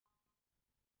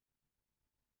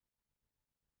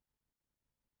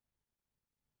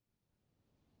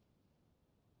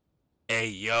Hey,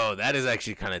 yo, that is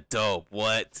actually kind of dope.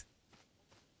 What?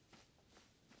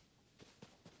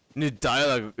 New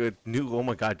dialogue, new. Oh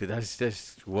my god, dude, that's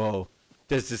just whoa.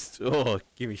 That's just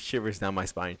give me shivers down my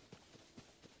spine.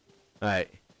 All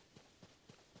right.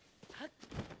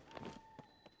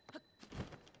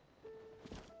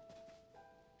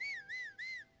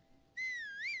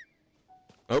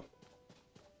 Oh.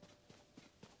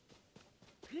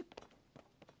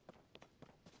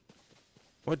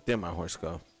 Where did my horse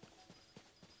go?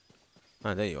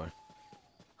 Oh, there you are.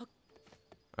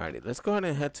 Alrighty, let's go ahead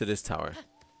and head to this tower.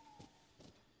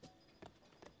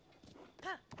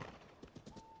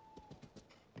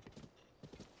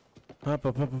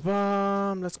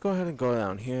 Let's go ahead and go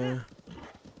down here.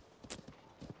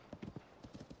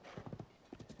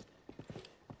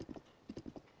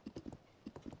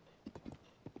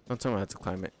 Don't tell me I have to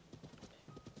climb it.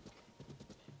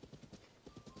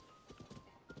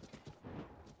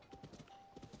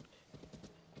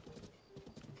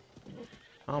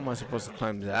 How am I supposed to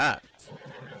climb that?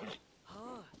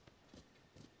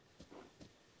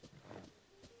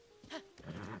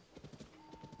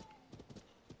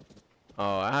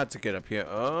 Oh, I had to get up here.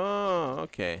 Oh,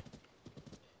 okay.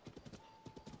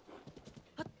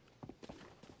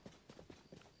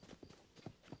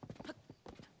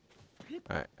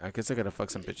 Alright, I guess I gotta fuck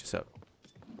some bitches up.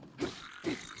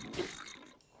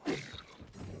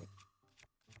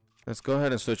 Let's go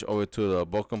ahead and switch over to the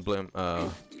Bokoblin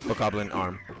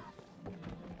arm.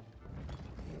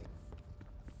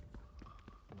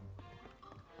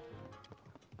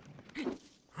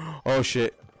 Oh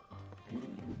shit.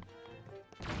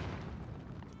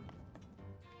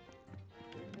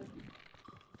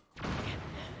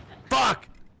 Fuck!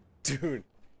 Dude,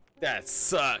 that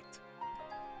sucked.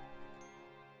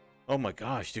 Oh my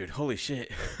gosh, dude. Holy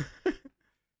shit.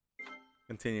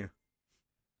 Continue.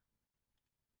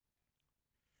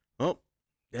 Oh,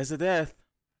 there's a death.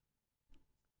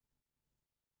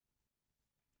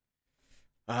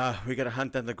 We gotta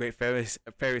hunt down the great fairies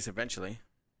eventually.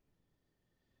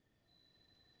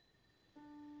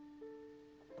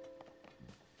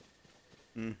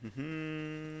 At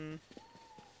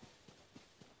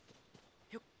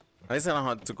least I don't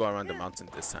have to go around the mountain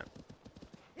this time.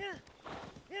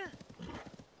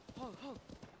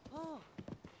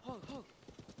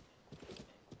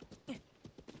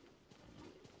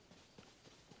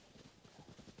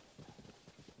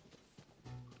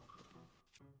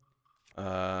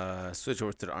 Switch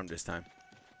over to the arm this time.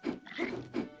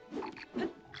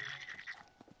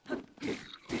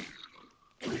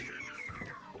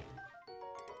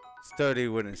 Sturdy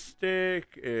wooden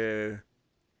stick. A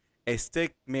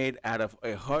stick made out of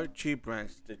a hard tree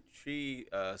branch. The tree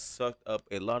sucked up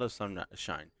a lot of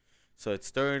sunshine, so it's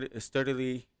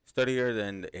sturdier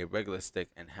than a regular stick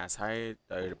and has higher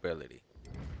durability.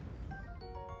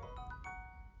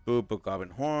 Blue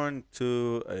bokoblin horn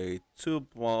to a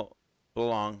two-pronged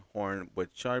horn with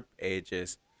sharp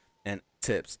edges and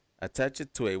tips. Attach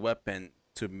it to a weapon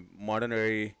to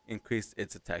moderately increase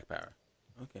its attack power.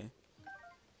 Okay.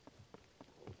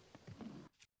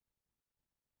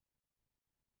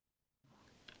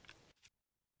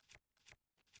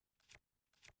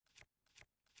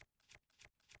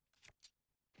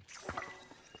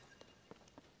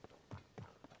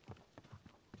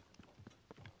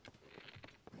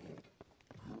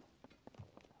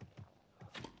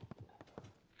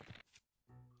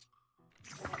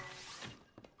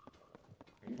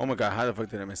 Oh my god, how the fuck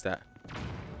did I miss that?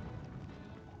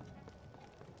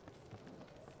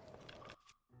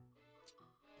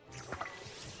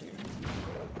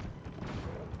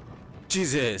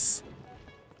 Jesus!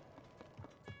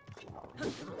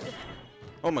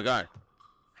 Oh my god.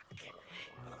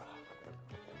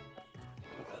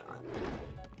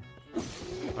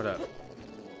 Hold up.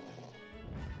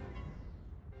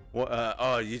 What?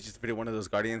 Oh, you just put one of those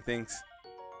guardian things?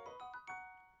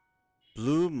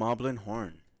 Blue moblin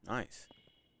horn. Nice.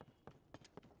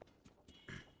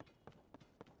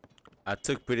 I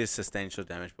took pretty substantial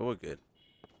damage, but we're good.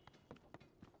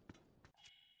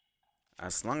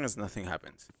 As long as nothing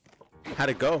happens. How'd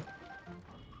it go?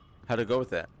 How'd it go with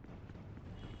that?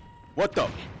 What the?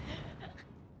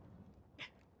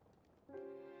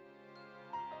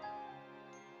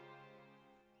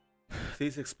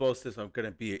 These explosives are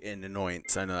gonna be an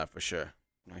annoyance. I know that for sure.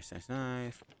 Nice, nice,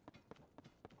 nice.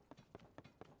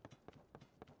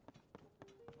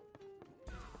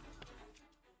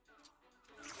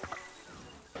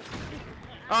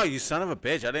 Oh, you son of a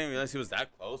bitch. I didn't realize he was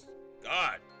that close.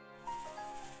 God.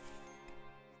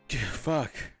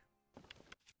 Fuck.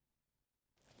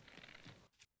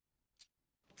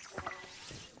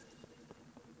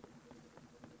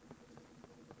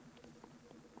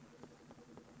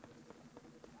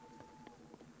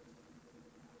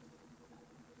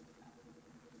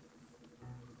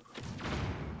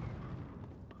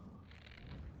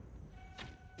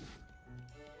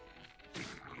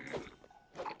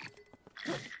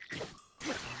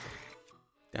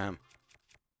 Damn.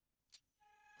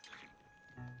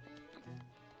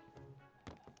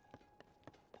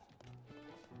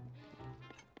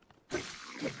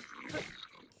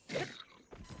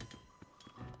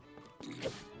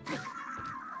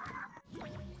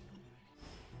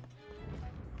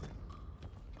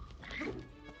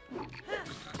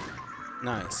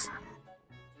 Nice.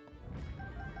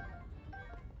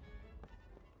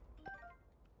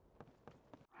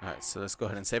 Alright, so let's go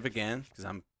ahead and save again, because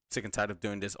I'm sick and tired of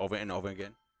doing this over and over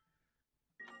again.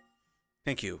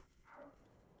 Thank you.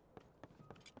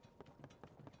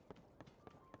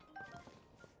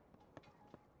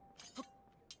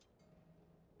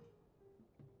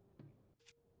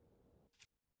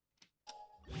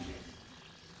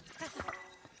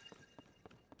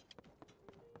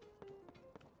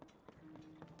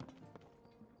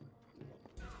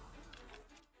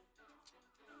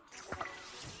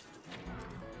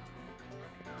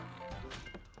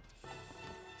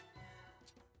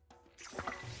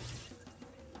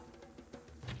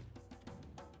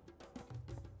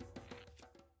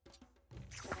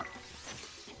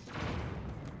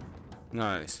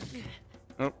 Nice.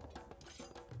 Oh.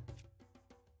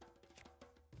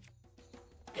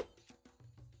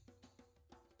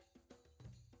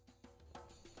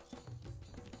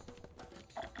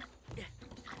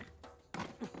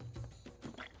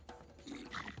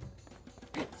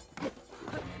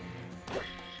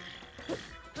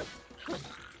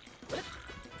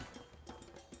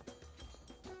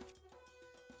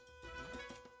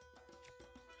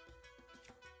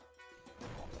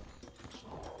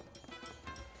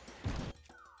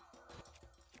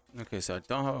 Okay, so I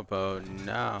don't have a bow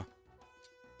now.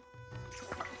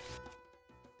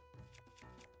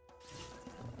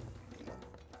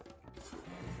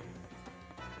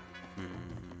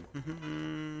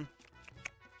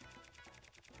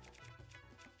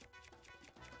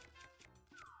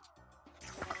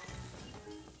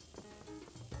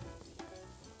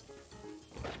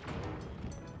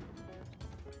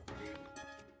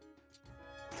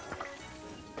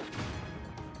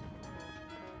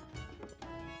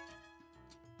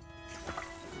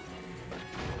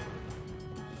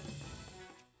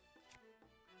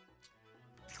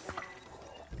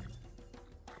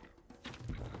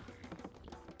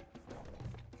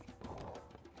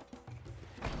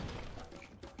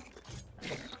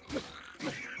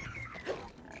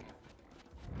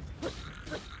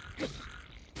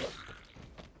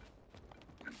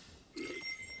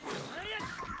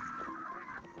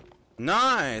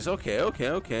 Nice.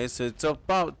 Okay. So it's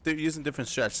about using different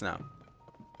strats now.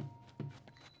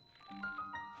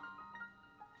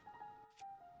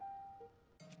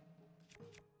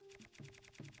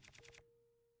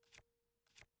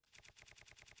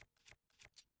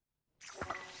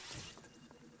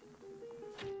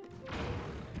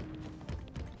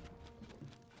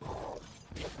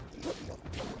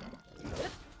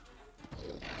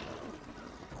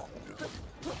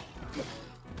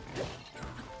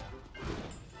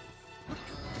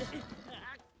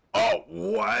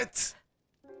 What?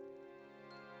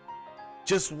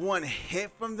 Just one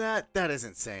hit from that? That is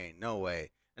insane. No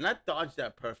way. And I dodged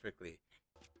that perfectly.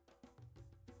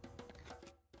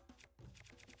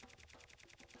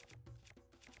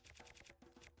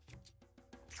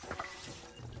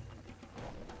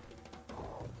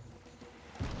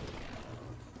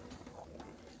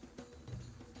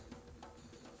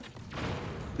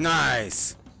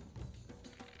 Nice.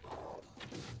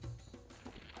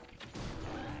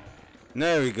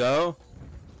 There we go.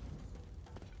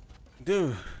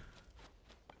 Dude.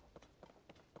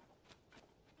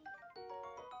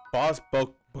 Boss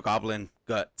Bokoblin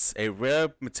Guts. A rare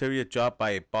material dropped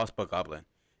by a boss Bokoblin.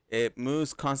 It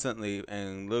moves constantly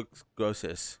and looks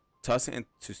grossest. Toss it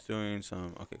into stewing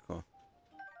some. Okay, cool.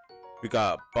 We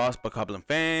got boss Bokoblin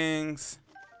Fangs.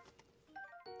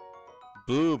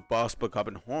 Blue boss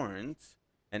Bokoblin Horns.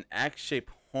 An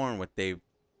axe-shaped horn with a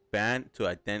band to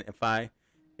identify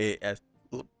it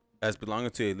as belonging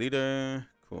to a leader.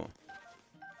 Cool.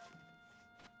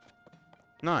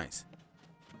 Nice.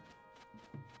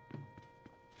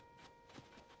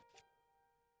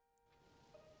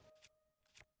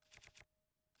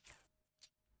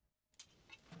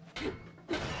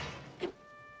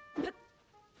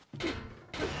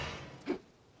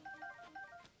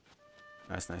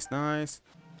 Nice.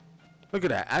 Look at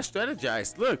that. I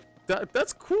strategized. Look,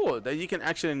 that's cool that you can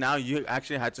actually now you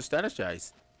actually had to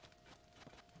strategize.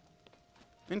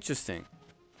 Interesting.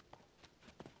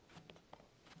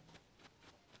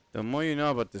 The more you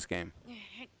know about this game.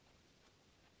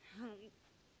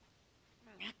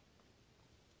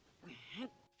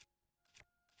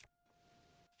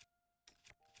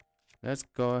 Let's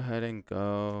go ahead and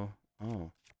go.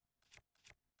 Oh.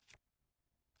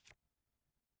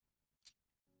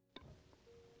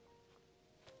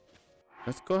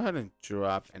 Let's go ahead and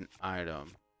drop an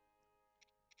item.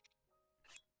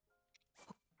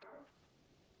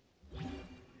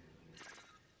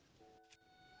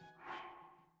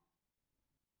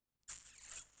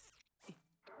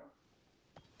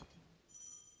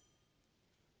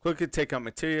 Quickly take out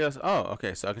materials. Oh,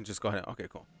 okay. So I can just go ahead. Okay,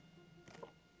 cool.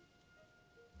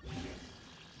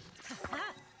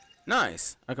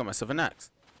 Nice. I got myself an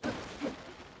axe.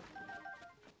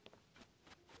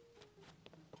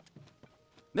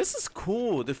 This is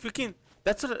cool. The freaking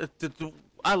that's what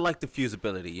I like the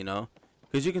fusibility, you know,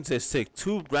 because you can just take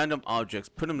two random objects,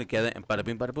 put them together, and bada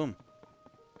bing, bada boom.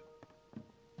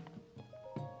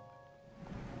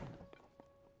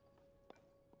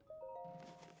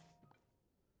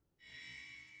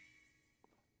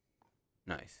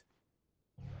 Nice.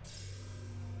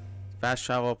 Fast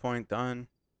travel point done.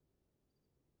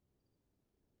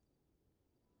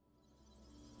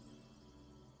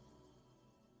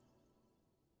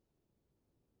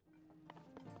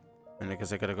 And I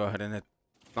guess I gotta go ahead and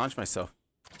launch myself.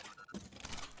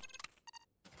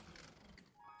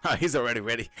 Oh, he's already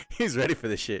ready. He's ready for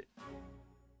this shit.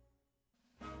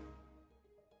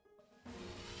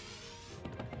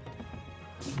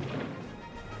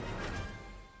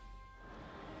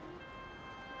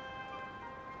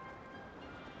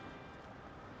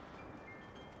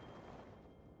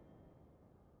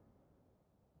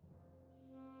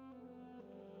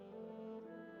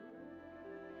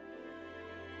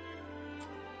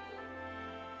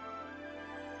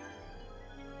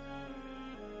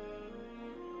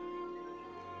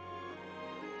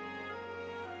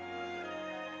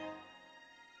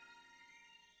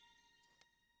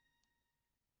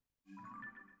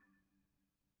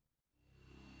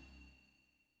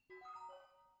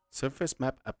 Surface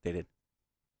map updated.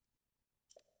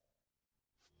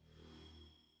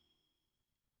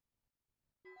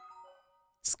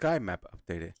 Sky map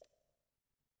updated.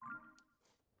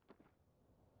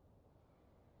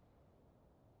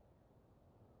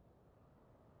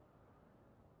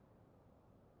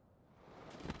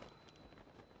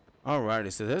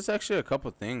 Alrighty, so there's actually a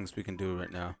couple things we can do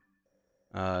right now.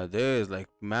 There's like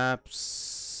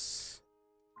maps,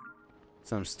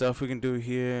 some stuff we can do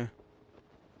here.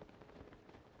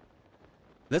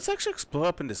 Let's actually explore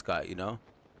up in the sky, you know?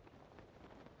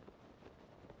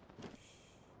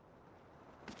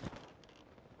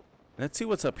 Let's see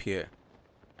what's up here.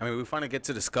 I mean, we finally get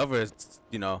to discover,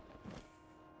 you know,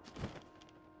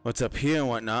 what's up here and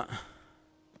whatnot.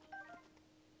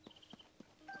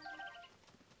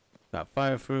 Got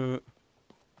fire fruit.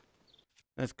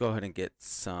 Let's go ahead and get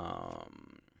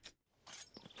some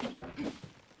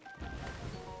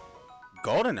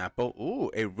golden apple.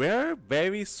 Ooh, a rare,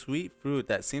 very sweet fruit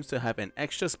that seems to have an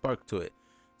extra spark to it.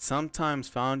 Sometimes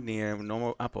found near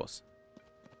normal apples.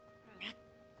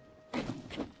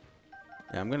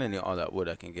 Yeah, I'm gonna need all that wood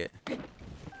I can get.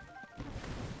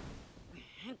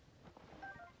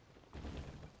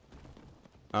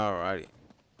 Alrighty.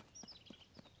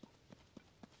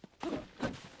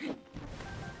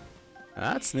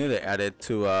 That's new. They added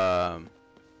to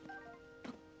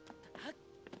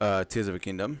Tears of a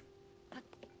Kingdom.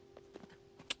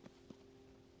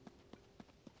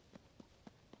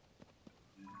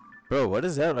 Bro, what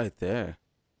is that right there?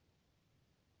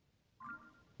 I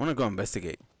wanna go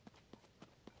investigate.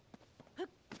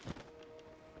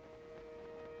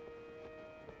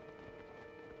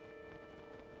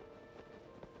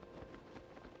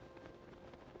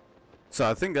 So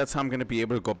I think that's how I'm gonna be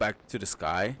able to go back to the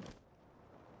sky.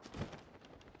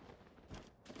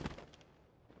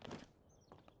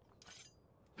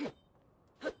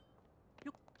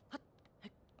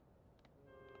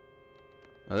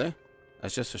 Are they?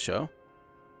 That's just for show?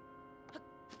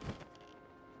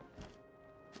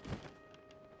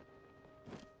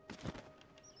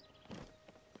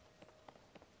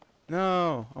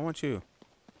 No, I want you.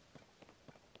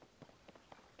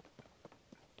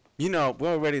 You know,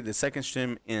 we're already the second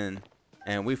stream in,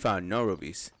 and we found no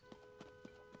rubies.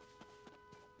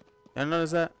 Y'all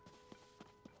notice that?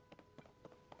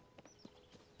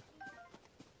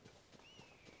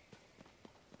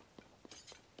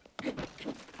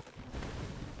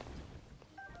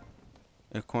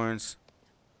 Acorns.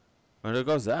 Where there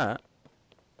goes that?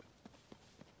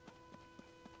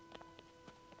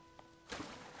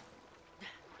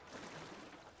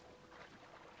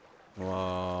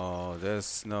 Whoa,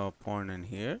 there's no porn in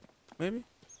here, maybe?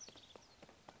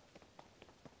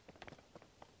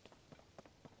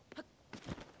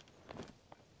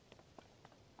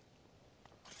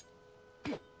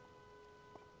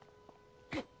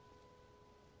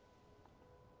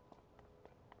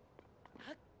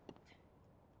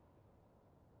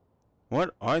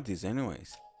 What are these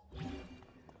anyways?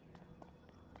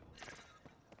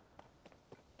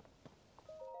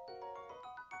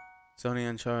 Sony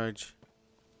in charge.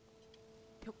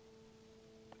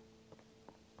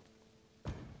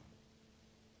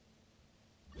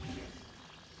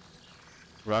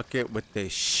 Rocket with the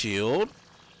shield?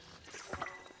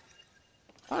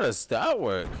 How does that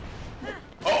work?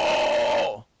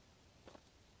 Oh!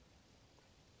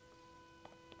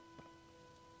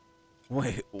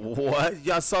 Wait, what?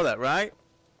 Y'all saw that, right?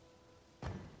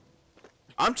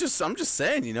 I'm just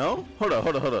saying, you know? Hold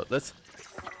up. Let's.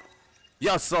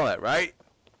 Y'all saw that, right?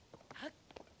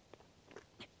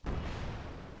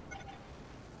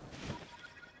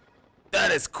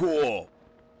 That is cool.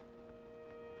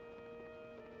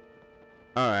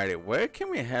 Alrighty, where can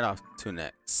we head off to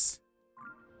next?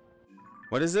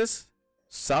 What is this?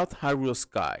 South Hyrule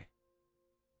Sky.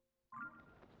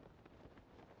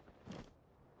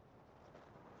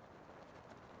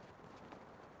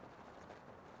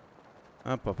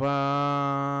 I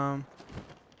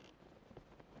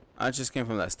just came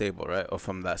from that stable, right? Or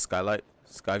from that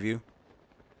Skyview.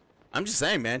 I'm just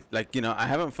saying, man. Like, you know, I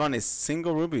haven't found a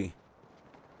single ruby.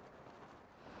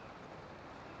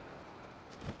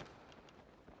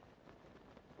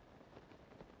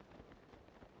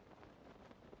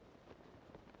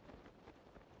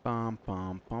 Bum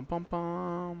bum bum bum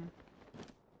bum.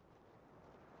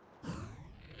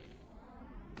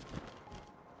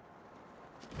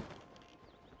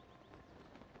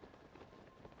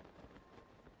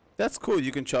 That's cool.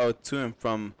 You can travel to and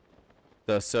from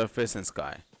the surface and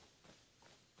sky.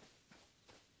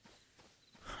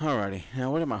 Alrighty.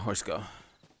 Now where did my horse go?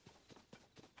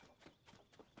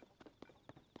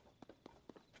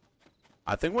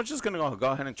 I think we're just gonna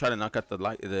go ahead and try to knock out the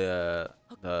light, the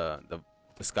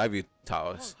Skyview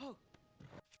towers.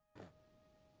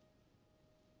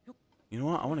 You know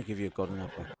what? I want to give you a golden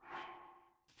apple.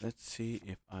 Let's see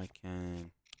if I can.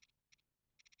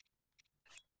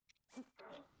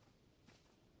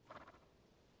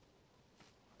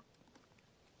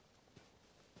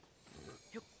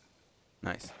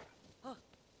 Nice.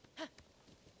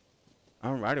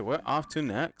 Alrighty, we're off to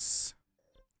next.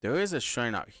 There is a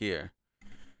shrine out here,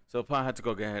 so I'll probably have to go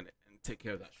ahead and take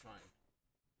care of that shrine.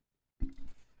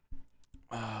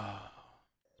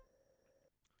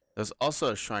 There's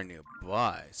also a shrine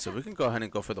nearby, so we can go ahead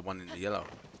and go for the one in the yellow.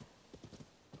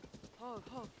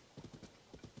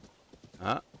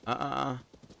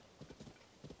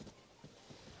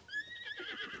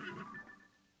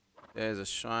 There's a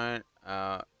shrine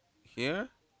out here.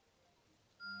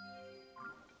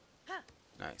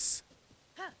 Nice.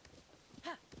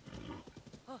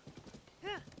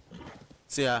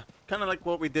 So yeah, kind of like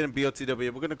what we did in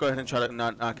BOTW. We're gonna go ahead and try to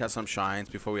knock out some shrines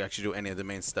before we actually do any of the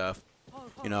main stuff.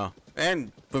 You know,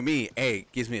 and for me,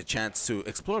 it gives me a chance to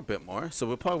explore a bit more. So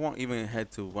we probably won't even head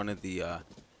to one of the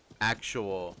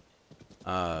actual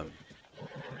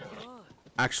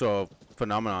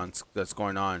phenomenons that's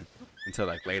going on until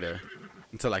like later,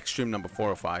 until like stream number 4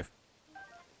 or 5.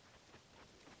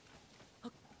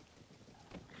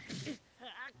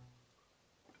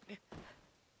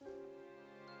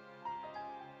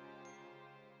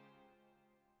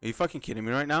 Are you fucking kidding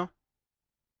me right now?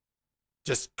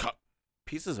 Just cut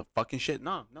pieces of fucking shit.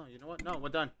 No, you know what? No, we're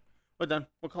done. We're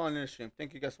calling it a stream.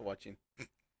 Thank you guys for watching.